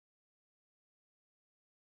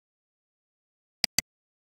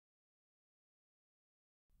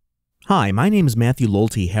Hi, my name is Matthew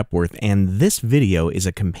Lolte Hepworth, and this video is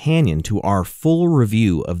a companion to our full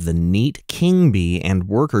review of the neat King Bee and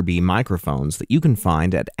Worker Bee microphones that you can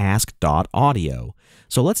find at Ask.Audio.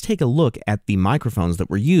 So let's take a look at the microphones that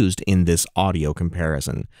were used in this audio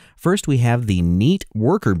comparison. First, we have the neat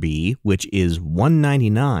Worker Bee, which is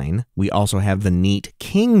 $199. We also have the neat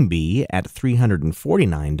King Bee at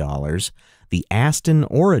 $349. The Aston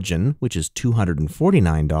Origin, which is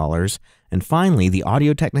 $249, and finally the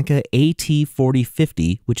Audio-Technica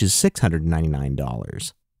AT4050, which is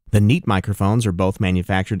 $699. The Neat microphones are both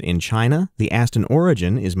manufactured in China, the Aston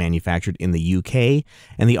Origin is manufactured in the UK,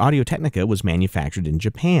 and the Audio-Technica was manufactured in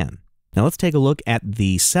Japan. Now let's take a look at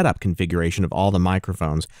the setup configuration of all the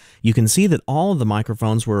microphones. You can see that all of the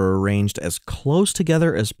microphones were arranged as close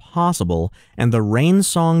together as possible, and the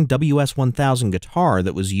Rainsong WS1000 guitar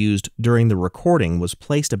that was used during the recording was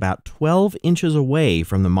placed about 12 inches away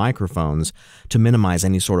from the microphones to minimize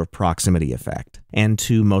any sort of proximity effect, and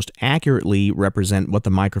to most accurately represent what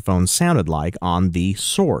the microphone sounded like on the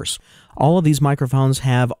source. All of these microphones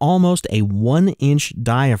have almost a 1-inch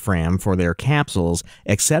diaphragm for their capsules,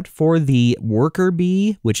 except for the Worker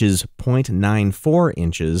Bee, which is 0.94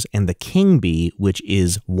 inches, and the King Bee, which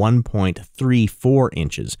is 1.34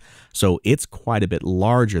 inches. So it's quite a bit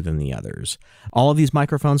larger than the others. All of these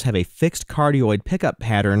microphones have a fixed cardioid pickup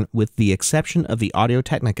pattern, with the exception of the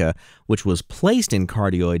Audio-Technica, which was placed in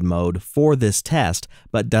cardioid mode for this test,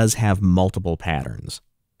 but does have multiple patterns.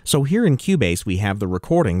 So here in Cubase, we have the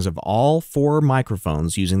recordings of all 4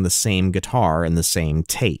 microphones using the same guitar and the same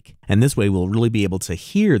take. And this way we'll really be able to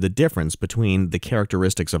hear the difference between the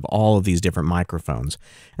characteristics of all of these different microphones.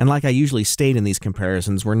 And like I usually state in these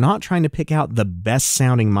comparisons, we're not trying to pick out the best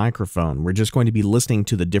sounding microphone. We're just going to be listening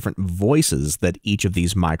to the different voices that each of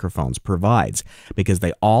these microphones provides, because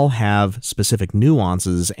they all have specific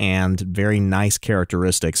nuances and very nice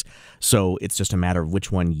characteristics. So it's just a matter of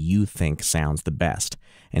which one you think sounds the best.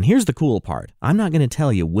 And here's the cool part. I'm not going to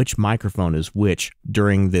tell you which microphone is which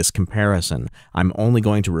during this comparison. I'm only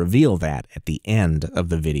going to reveal that at the end of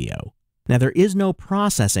the video. Now, there is no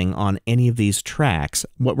processing on any of these tracks.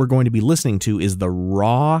 What we're going to be listening to is the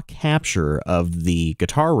raw capture of the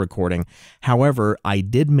guitar recording. However, I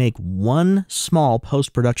did make one small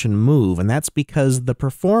post-production move, and that's because the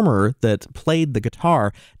performer that played the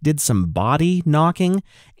guitar did some body knocking,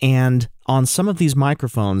 and on some of these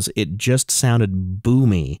microphones, it just sounded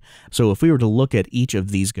boomy. So if we were to look at each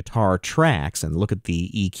of these guitar tracks and look at the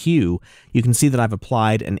EQ, you can see that I've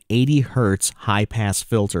applied an 80 Hz high-pass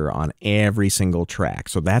filter on every single track.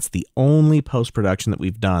 So that's the only post-production that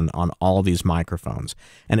we've done on all these microphones.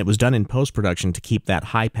 And it was done in post-production to keep that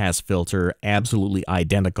high-pass filter absolutely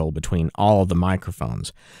identical between all of the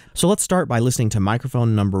microphones. So let's start by listening to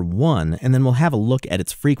microphone number 1, and then we'll have a look at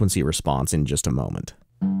its frequency response in just a moment.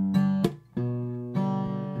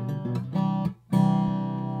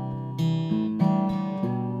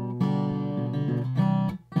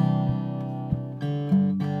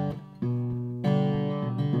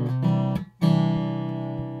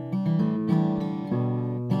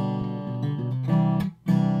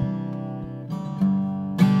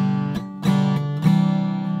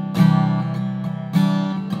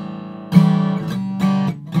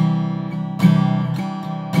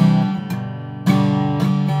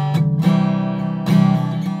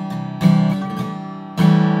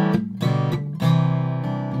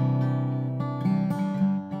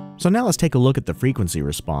 So now let's take a look at the frequency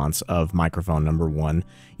response of microphone number 1.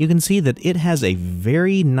 You can see that it has a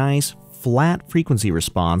very nice flat frequency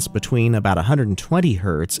response between about 120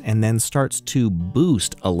 Hz and then starts to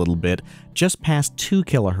boost a little bit just past 2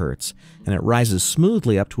 kHz, and it rises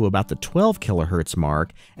smoothly up to about the 12 kHz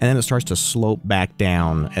mark, and then it starts to slope back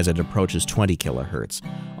down as it approaches 20 kHz.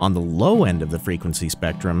 On the low end of the frequency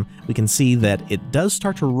spectrum, we can see that it does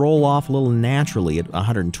start to roll off a little naturally at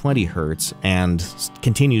 120 Hz and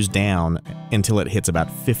continues down until it hits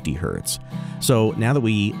about 50 Hz. So now that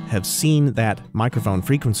we have seen that microphone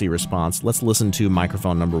frequency response, let's listen to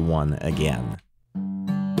microphone number 1 again.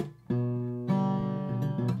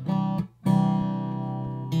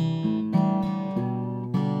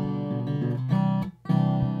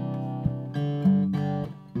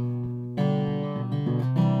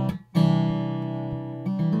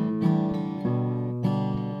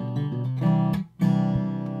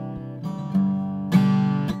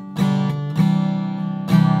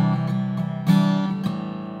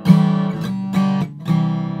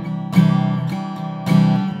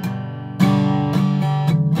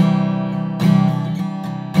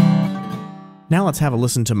 Now let's have a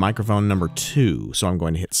listen to microphone number 2. So I'm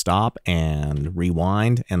going to hit stop and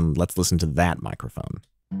rewind, and let's listen to that microphone.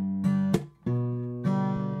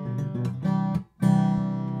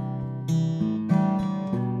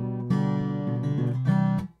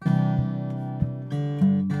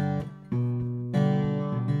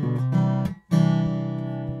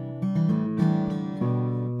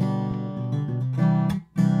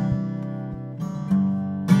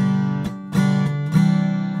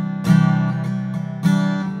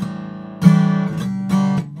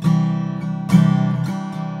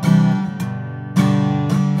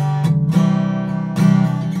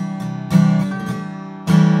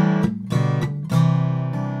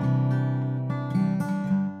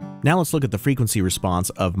 Now let's look at the frequency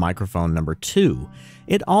response of microphone number 2.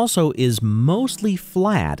 It also is mostly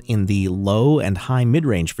flat in the low and high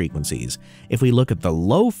mid-range frequencies. If we look at the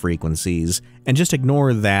low frequencies, and just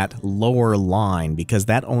ignore that lower line because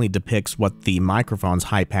that only depicts what the microphone's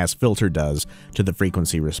high-pass filter does to the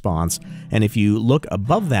frequency response, and if you look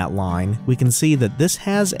above that line, we can see that this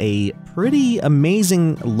has a pretty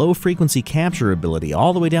amazing low-frequency capture ability,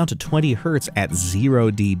 all the way down to 20 Hz at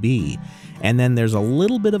 0 dB. And then there's a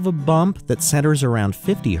little bit of a bump that centers around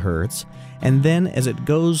 50 Hz, and then as it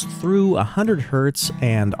goes through 100 Hz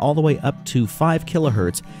and all the way up to 5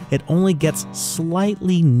 kHz, it only gets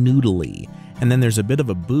slightly noodly. And then there's a bit of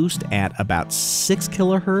a boost at about 6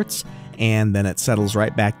 kHz, and then it settles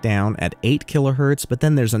right back down at 8 kHz, but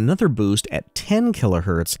then there's another boost at 10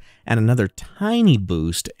 kHz and another tiny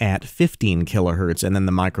boost at 15 kHz, and then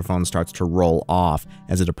the microphone starts to roll off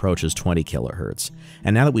as it approaches 20 kHz.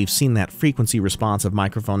 And now that we've seen that frequency response of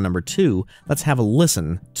microphone number 2, let's have a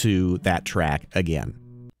listen to that track again.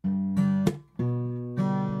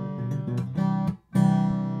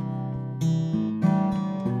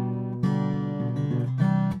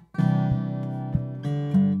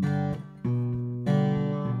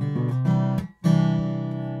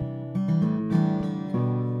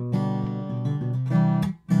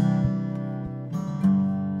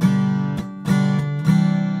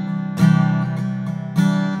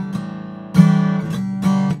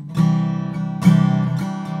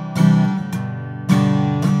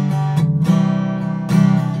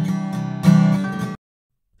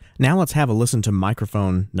 Now let's have a listen to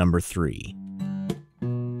microphone number 3.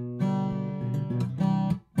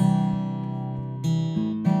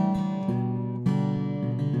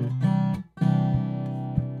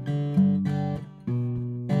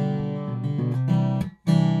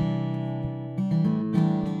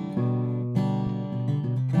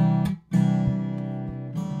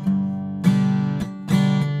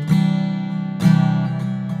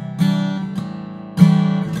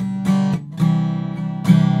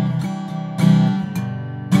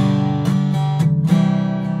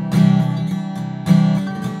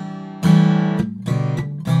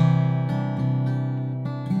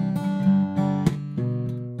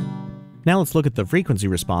 Now let's look at the frequency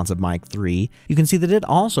response of mic 3. You can see that it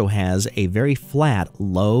also has a very flat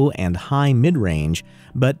low and high mid-range,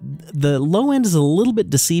 but the low end is a little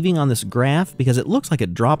bit deceiving on this graph because it looks like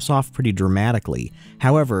it drops off pretty dramatically.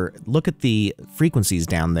 However, look at the frequencies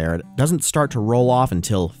down there. It doesn't start to roll off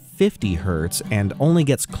until 50 Hz and only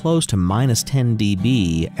gets close to minus 10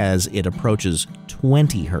 dB as it approaches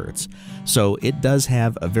 20 Hz. So it does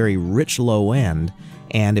have a very rich low end.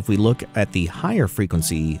 And if we look at the higher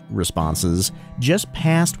frequency responses, just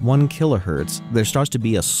past 1 kHz, there starts to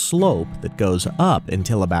be a slope that goes up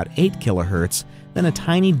until about 8 kHz, then a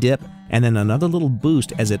tiny dip, and then another little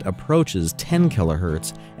boost as it approaches 10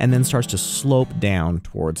 kHz, and then starts to slope down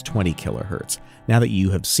towards 20 kHz. Now that you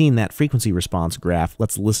have seen that frequency response graph,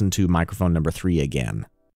 let's listen to microphone number 3 again.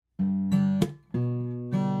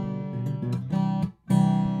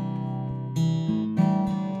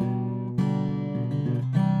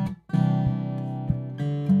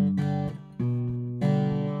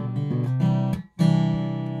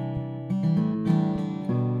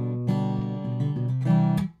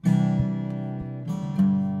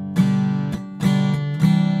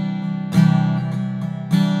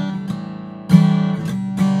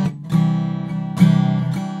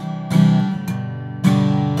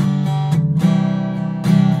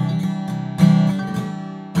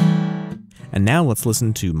 And now let's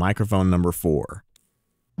listen to microphone number 4.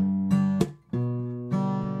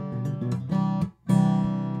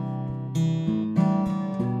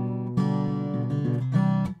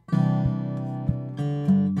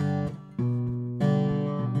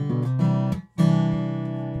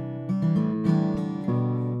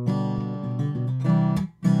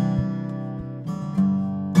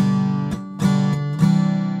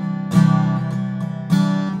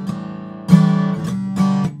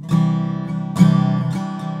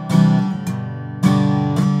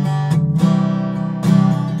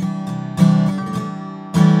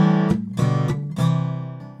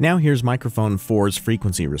 Now here's microphone 4's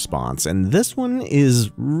frequency response, and this one is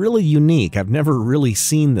really unique. I've never really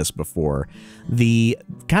seen this before. The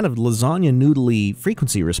kind of lasagna noodly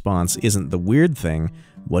frequency response isn't the weird thing.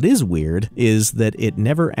 What is weird is that it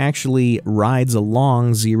never actually rides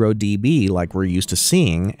along 0 dB like we're used to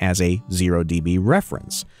seeing as a 0 dB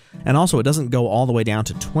reference. And also, it doesn't go all the way down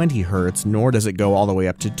to 20 Hz, nor does it go all the way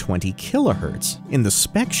up to 20 kHz. In the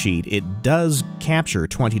spec sheet, it does capture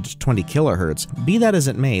 20 to 20 kHz. Be that as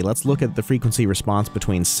it may, let's look at the frequency response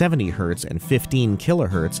between 70 Hz and 15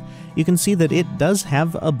 kHz. You can see that it does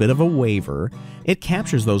have a bit of a waver. It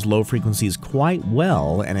captures those low frequencies quite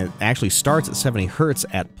well, and it actually starts at 70 Hz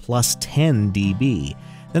at plus 10 dB.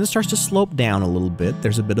 Then it starts to slope down a little bit.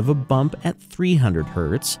 There's a bit of a bump at 300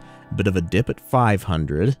 Hz, a bit of a dip at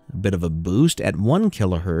 500, a bit of a boost at 1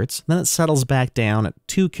 kHz, then it settles back down at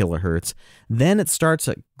 2 kHz, then it starts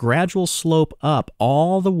a gradual slope up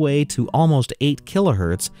all the way to almost 8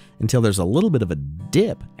 kHz until there's a little bit of a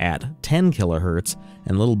dip at 10 kHz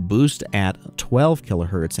and a little boost at 12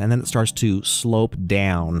 kHz, and then it starts to slope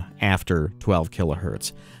down after 12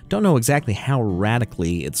 kHz. Don't know exactly how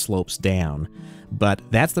radically it slopes down, but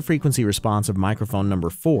that's the frequency response of microphone number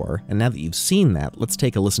 4, and now that you've seen that, let's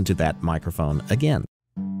take a listen to that microphone again.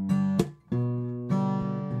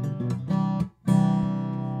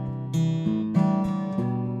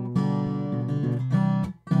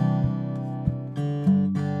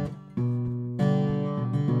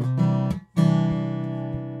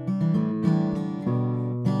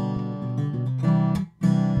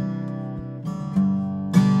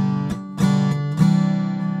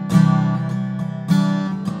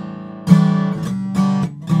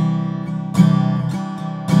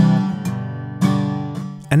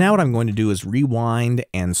 And now what I'm going to do is rewind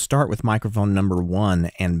and start with microphone number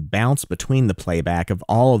 1 and bounce between the playback of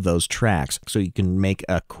all of those tracks so you can make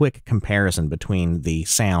a quick comparison between the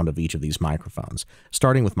sound of each of these microphones,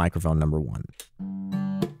 starting with microphone number 1.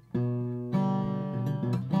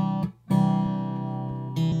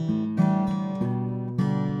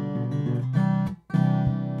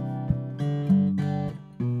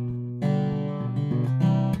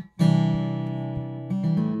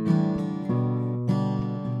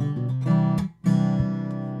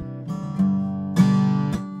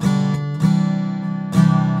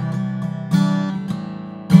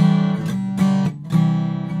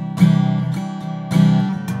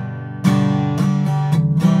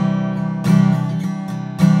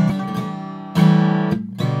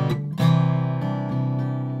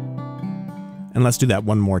 And let's do that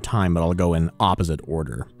one more time, but I'll go in opposite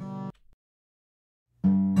order.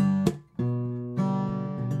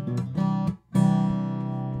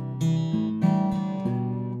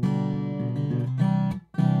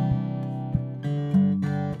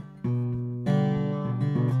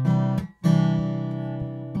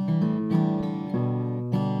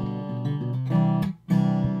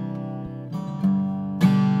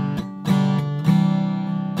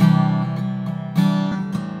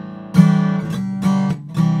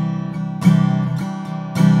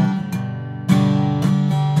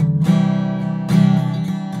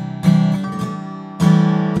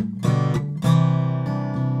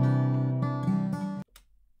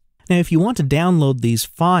 Now, if you want to download these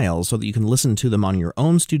files so that you can listen to them on your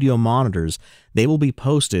own studio monitors, they will be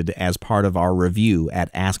posted as part of our review at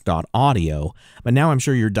Ask.Audio. But now I'm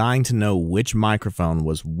sure you're dying to know which microphone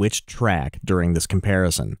was which track during this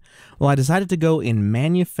comparison. Well, I decided to go in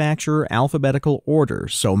manufacturer alphabetical order,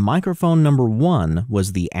 so microphone number 1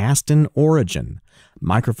 was the Aston Origin.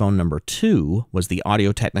 Microphone number 2 was the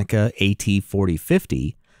Audio-Technica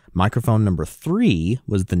AT4050. Microphone number 3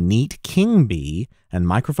 was the Neat King Bee, and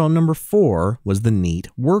microphone number 4 was the Neat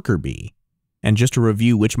Worker Bee. And just to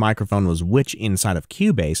review which microphone was which inside of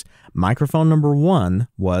Cubase, microphone number 1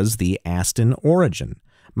 was the Aston Origin.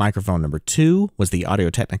 Microphone number 2 was the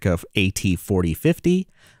Audio-Technica AT4050.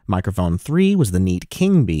 Microphone 3 was the Neat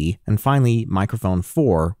King Bee, and finally, microphone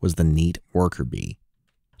 4 was the Neat Worker Bee.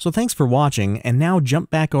 So thanks for watching, and now jump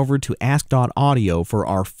back over to Ask.Audio for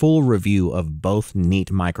our full review of both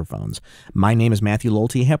Neat microphones. My name is Matthew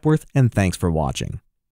Lolte Hepworth, and thanks for watching.